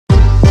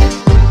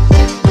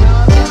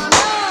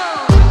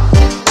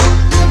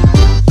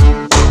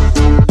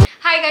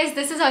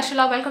guys, this is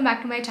Arshila. Welcome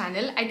back to my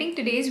channel. I think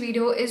today's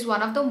video is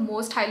one of the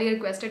most highly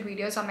requested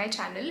videos on my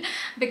channel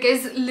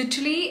because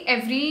literally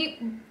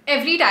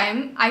every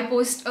time I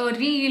post a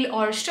reel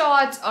or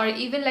shorts or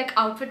even like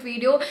outfit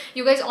video,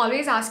 you guys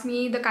always ask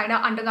me the kind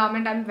of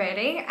undergarment I'm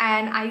wearing,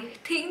 and I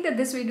think that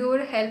this video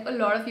will help a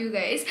lot of you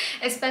guys,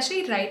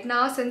 especially right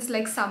now since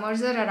like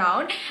summers are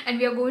around and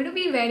we are going to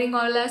be wearing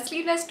all our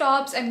sleeveless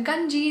tops and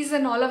ganjis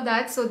and all of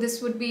that. So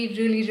this would be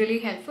really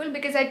helpful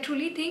because I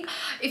truly think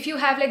if you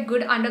have like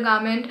good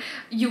undergarment,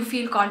 you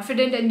feel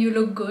confident and you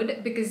look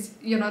good because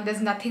you know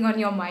there's nothing on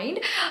your mind.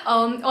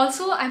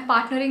 Also, I'm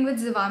partnering with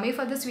Zivame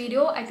for this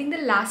video. I think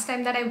the last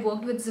time that I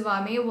worked with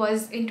Zivame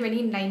was in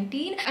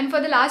 2019, and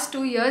for the last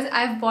 2 years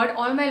I've bought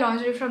all my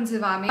lingerie from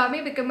Zivame.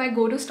 Zivame became my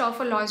go-to store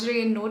for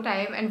lingerie in no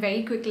time and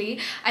very quickly.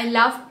 I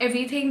love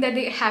everything that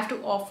they have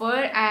to offer,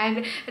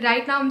 and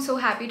right now I'm so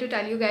happy to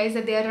tell you guys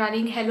that they are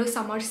running Hello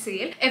Summer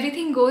sale.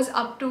 Everything goes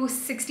up to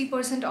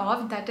 60%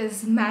 off. That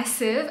is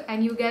massive,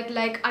 and you get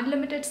like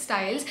unlimited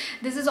styles.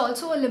 This is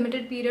also a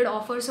limited period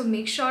offer, so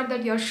make sure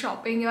that you're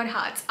shopping your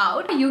hearts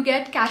out. You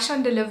get cash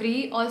on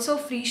delivery, also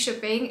free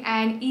shipping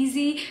and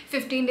easy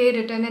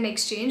 15-day return and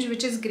exchange,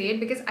 which is great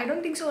because I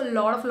don't think so a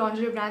lot of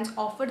lingerie brands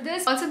offer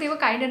this. Also, they were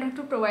kind enough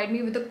to provide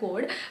me with a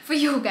code for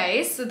you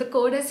guys. So the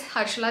code is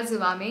Harshila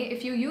Zivame.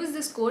 If you use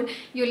this code,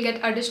 you'll get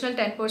additional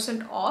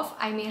 10% off.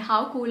 I mean,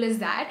 how cool is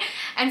that?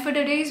 And for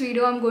today's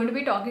video, I'm going to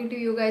be talking to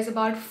you guys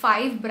about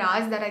 5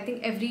 bras that I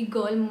think every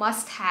girl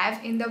must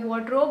have in their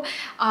wardrobe,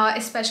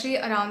 especially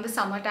around the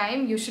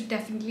summertime. You should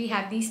definitely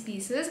have these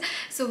pieces.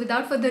 So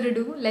without further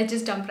ado, let's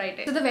just jump right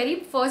in. So the very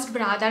first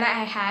bra that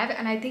I have,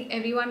 and I think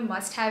everyone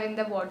must have in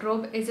their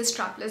wardrobe, is a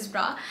strapless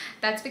bra.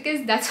 That's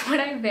because that's what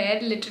I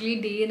wear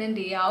literally day in and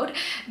day out.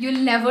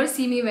 You'll never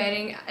see me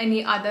wearing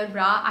any other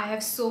bra. I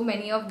have so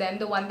many of them.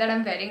 The one that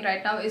I'm wearing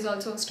right now is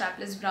also a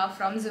strapless bra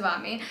from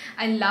Zivame.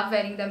 I love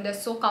wearing them. They're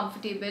so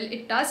comfortable.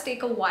 It does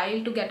take a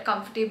while to get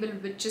comfortable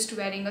with just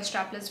wearing a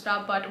strapless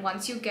bra, but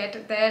once you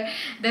get there,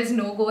 there's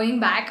no going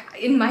back,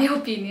 in my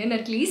opinion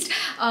at least.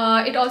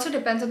 It also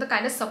depends on the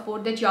kind of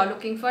support that you're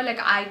looking for. Like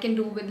I can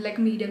do with like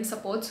medium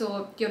support,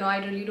 so you know I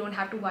really don't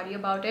have to worry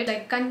about it.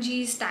 Like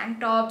kanjis, tank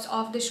tops,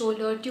 off the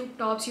shoulder, tube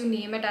tops, you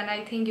name it, and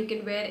I think you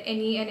can wear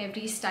any and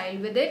every style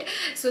with it.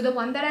 So the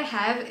one that I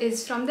have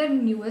is from their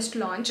newest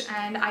launch,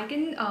 and I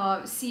can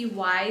see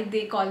why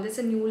they call this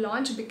a new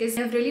launch because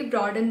they have really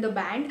broadened the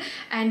band,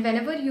 and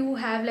whenever you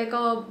have like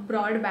a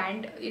broad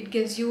band, it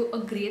gives you a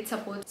great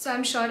support. So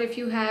I'm sure if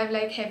you have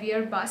like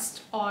heavier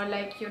bust or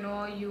like you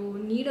know you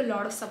need a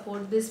lot of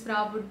support, this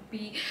bra would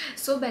be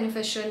so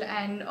beneficial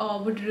and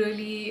would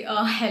really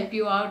help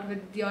you out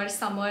with your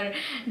summer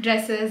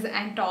dresses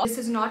and tops. This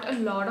is not a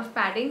lot of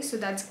padding, so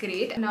that's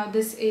great. Now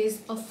this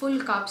is a full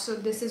cup, so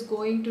this is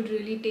going to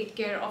really take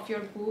care of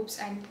your boobs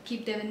and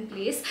keep them in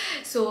place.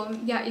 So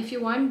yeah, if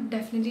you want,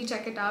 definitely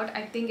check it out.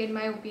 I think in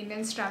my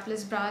opinion,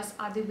 strapless bras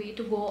are the way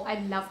to go. I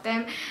love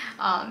them.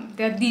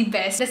 They're the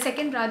best. The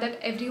second bra that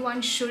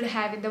everyone should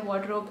have in the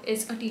wardrobe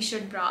is a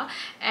t-shirt bra,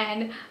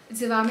 and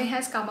Zivame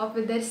has come up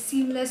with their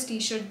seamless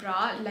t-shirt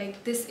bra.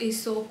 Like this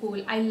is so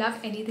cool. I love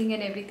anything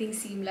and everything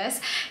seamless.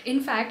 In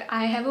fact,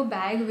 I have a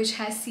bag which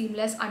has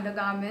seamless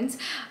undergarments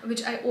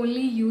which I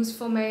only use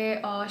for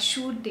my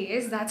shoot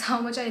days. That's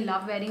how much I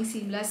love wearing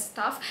seamless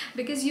stuff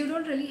because you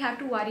don't really have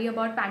to worry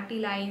about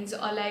panty lines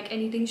or like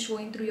anything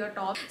showing through your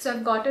top. So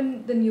I've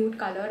gotten the nude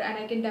color and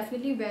I can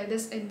definitely wear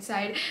this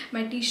inside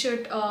my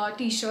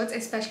t-shirts,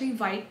 especially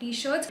white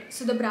t-shirts.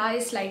 So the bra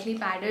is slightly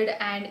padded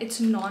and it's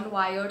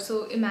non-wired,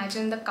 so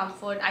imagine the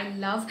comfort. I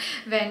love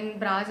when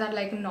bras are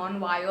like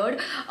non-wired.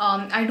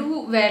 I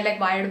do wear like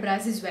wired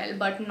bras as well,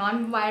 but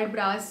non-wired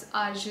bras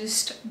are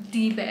just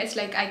the best.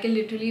 Like I can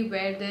literally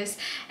wear this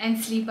and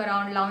sleep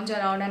around, lounge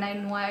around, and I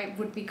know I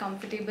would be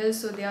comfortable.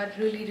 So they are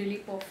really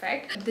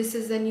perfect. This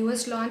is the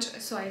newest launch,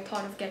 so I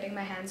thought of getting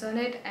my hands on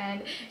it,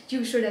 and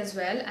you should as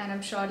well, and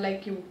I'm sure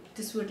like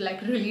this would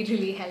like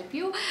really help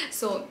you.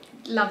 So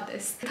love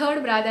this.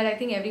 Third bra that I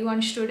think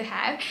everyone should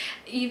have,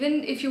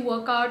 even if you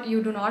work out,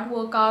 you do not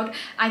work out,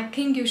 I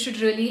think you should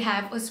really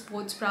have a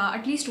sports bra,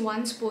 at least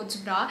one sports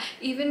bra.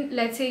 Even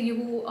let's say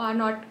you are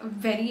not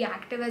very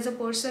active as a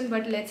person,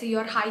 but let's say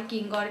you're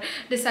hiking or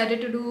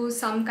decided to do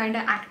some kind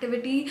of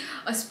activity,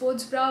 a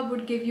sports bra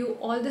would give you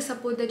all the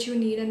support that you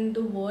need in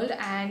the world.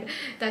 And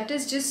that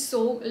is just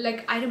so,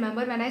 like, I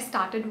remember when I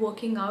started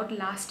working out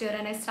last year,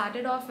 and I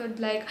started off with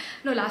like,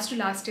 no, last to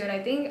last year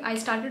I think I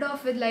started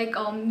off with like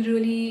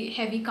really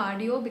heavy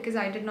cardio because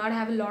I did not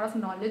have a lot of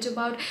knowledge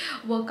about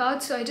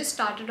workouts. So I just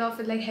started off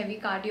with like heavy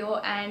cardio,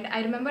 and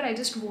I remember I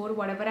just wore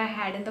whatever I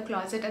had in the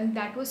closet, and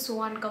that was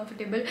so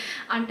uncomfortable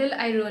until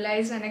I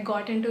realized and I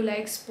got into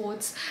like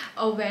sports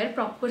wear,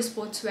 proper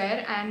sports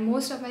wear, and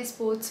most of my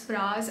sports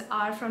bras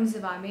are from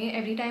Zivame.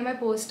 Every time I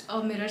post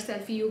a mirror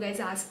selfie, you guys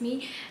ask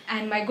me,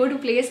 and my go-to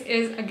place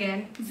is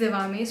again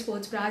Zivame.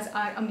 Sports bras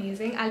are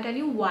amazing. I'll tell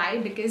you why,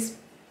 because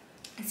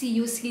See,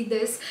 you see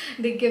this,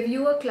 they give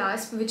you a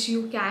clasp which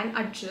you can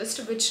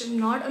adjust, which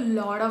not a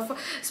lot of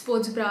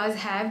sports bras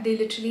have. They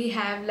literally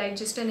have like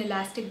just an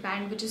elastic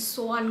band, which is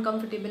so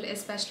uncomfortable,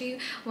 especially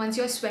once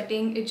you're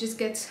sweating. It just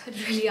gets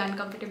really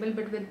uncomfortable.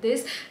 But with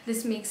this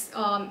makes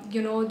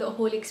you know, the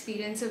whole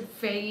experience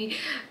very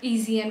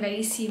easy and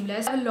very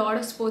seamless. A lot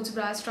of sports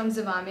bras from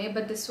Zivame,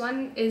 but this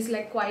one is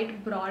like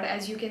quite broad,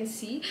 as you can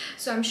see,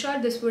 so I'm sure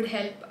this would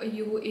help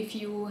you if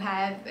you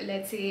have,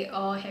 let's say,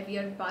 a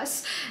heavier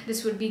bust.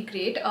 This would be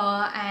great.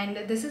 And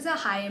this is a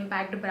high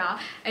impact bra.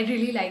 I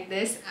really like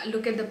this.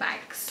 Look at the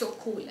back, so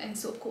cool and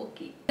so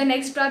quirky. The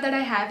next bra that I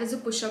have is a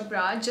push-up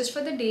bra, just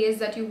for the days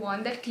that you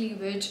want that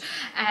cleavage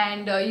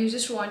and you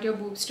just want your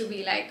boobs to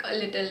be like a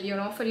little, you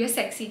know, for your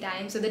sexy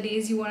time. So the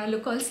days you want to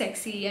look all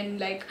sexy and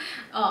like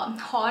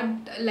hot,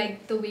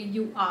 like the way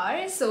you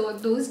are, so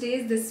those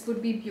days this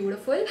would be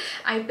beautiful.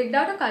 I picked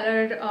out a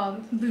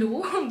color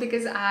blue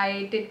because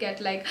I did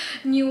get like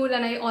nude,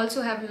 and I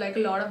also have like a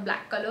lot of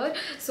black color,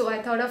 so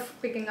I thought of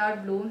picking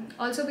out blue.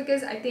 Also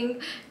because I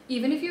think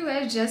even if you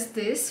wear just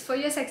this for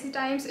your sexy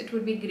times, it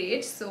would be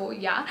great. So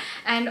yeah,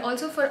 and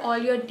also for all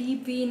your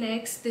deep V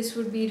necks, this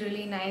would be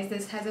really nice.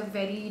 This has a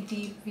very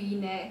deep V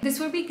neck. This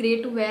would be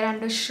great to wear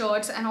under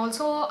shirts and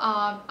also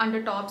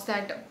under tops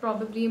that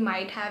probably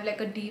might have like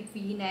a deep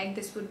V neck.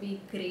 This would be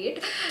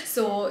great.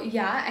 So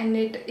yeah, and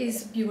it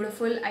is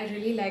beautiful. I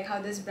really like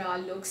how this bra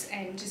looks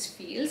and just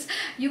feels.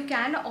 You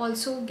can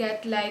also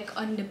get like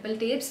a nipple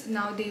tapes.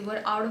 Now they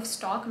were out of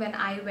stock when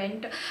I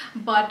went,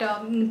 but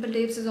nipple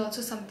tapes is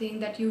also something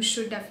that you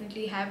should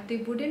definitely have. They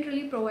wouldn't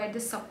really provide the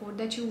support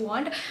that you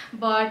want,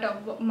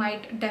 but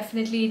might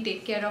definitely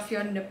take care of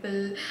your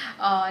nipples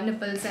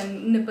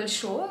and nipple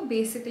show.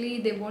 Basically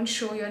they won't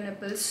show your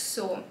nipples.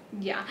 So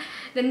yeah,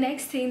 the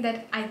next thing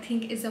that I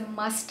think is a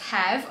must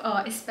have,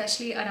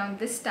 especially around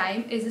this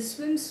time, is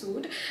a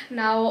swimsuit.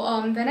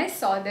 Now when I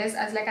saw this,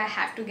 I was like, I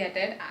have to get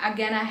it.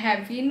 Again, I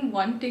have been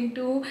wanting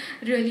to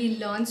really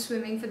learn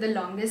swimming for the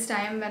longest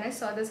time. When I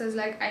saw this, I was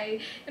like,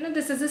 you know,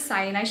 this is a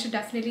sign, I should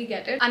definitely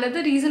get it.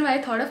 Another reason why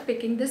I thought of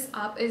picking this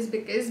up is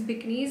because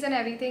bikinis and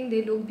everything,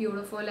 they look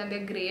beautiful and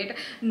they're great.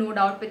 No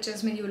doubt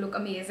pictures mein you look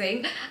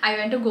amazing. I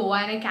went to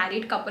Goa and I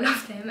carried a couple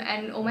of them,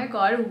 and oh my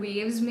god,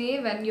 waves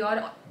mein, when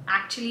you're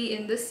actually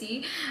in the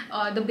sea,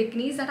 the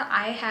bikinis that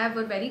I have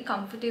are very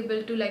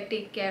comfortable to like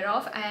take care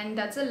of, and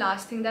that's the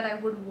last thing that I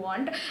would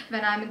want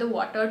when I'm in the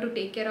water, to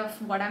take care of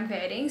what I'm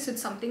wearing. So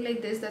it's something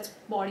like this that's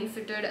body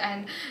fitted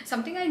and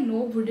something I know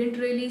wouldn't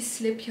really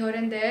slip here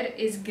and there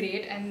is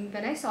great. And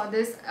when I saw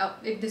this,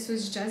 if this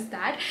was just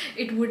that,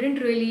 it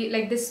wouldn't really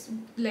like this,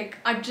 like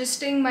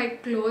adjusting my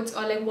clothes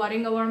or like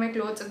worrying about my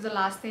clothes is the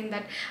last thing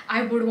that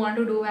I would want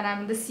to do when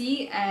I'm in the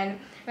sea. And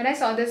when I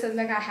saw this, I was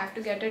like, I have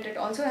to get it. It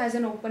also has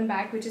an open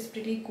back, which is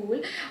pretty cool,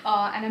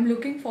 and I'm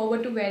looking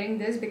forward to wearing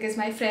this because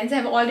my friends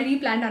have already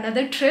planned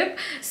another trip.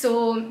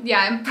 So yeah,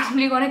 I'm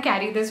probably gonna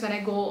carry this when I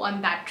go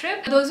on that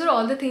trip. Those are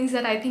all the things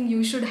that I think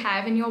you should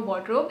have in your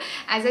wardrobe.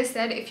 As I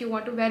said, if you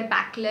want to wear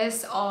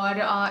backless, or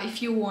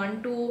if you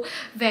want to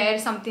wear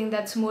something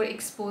that's more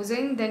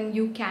exposing, then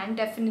you can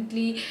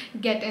definitely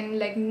get in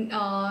like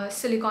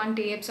silicone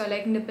tapes or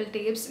like nipple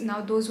tapes.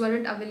 Now those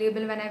weren't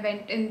available when I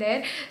went in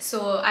there,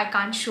 so I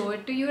can't show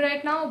it to you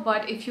right now,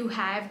 but if you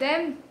have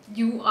them,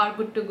 you are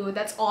good to go.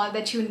 That's all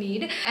that you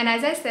need. And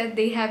as I said,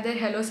 they have their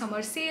Hello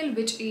Summer sale,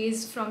 which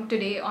is from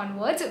today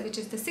onwards, which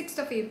is the 6th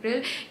of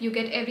April. You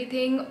get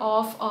everything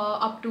off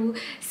up to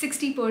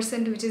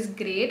 60%, which is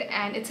great,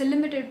 and it's a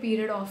limited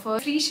period offer.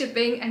 Free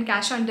shipping and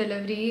cash on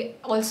delivery,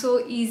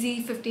 also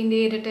easy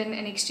 15-day return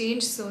and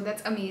exchange, so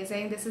that's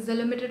amazing. This is a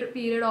limited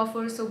period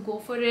offer, so go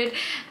for it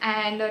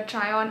and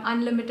try on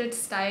unlimited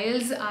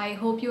styles. I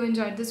hope you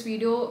enjoyed this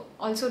video.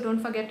 Also, don't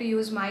forget to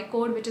use my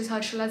code, which is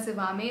Harshula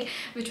Zivame,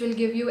 which will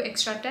give you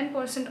extra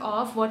 10%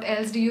 off. What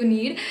else do you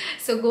need?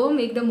 So go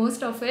make the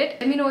most of it.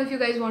 Let me know if you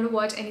guys want to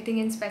watch anything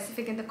in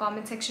specific in the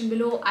comment section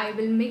below. I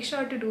will make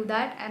sure to do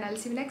that, and I'll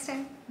see you next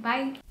time.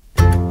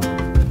 Bye.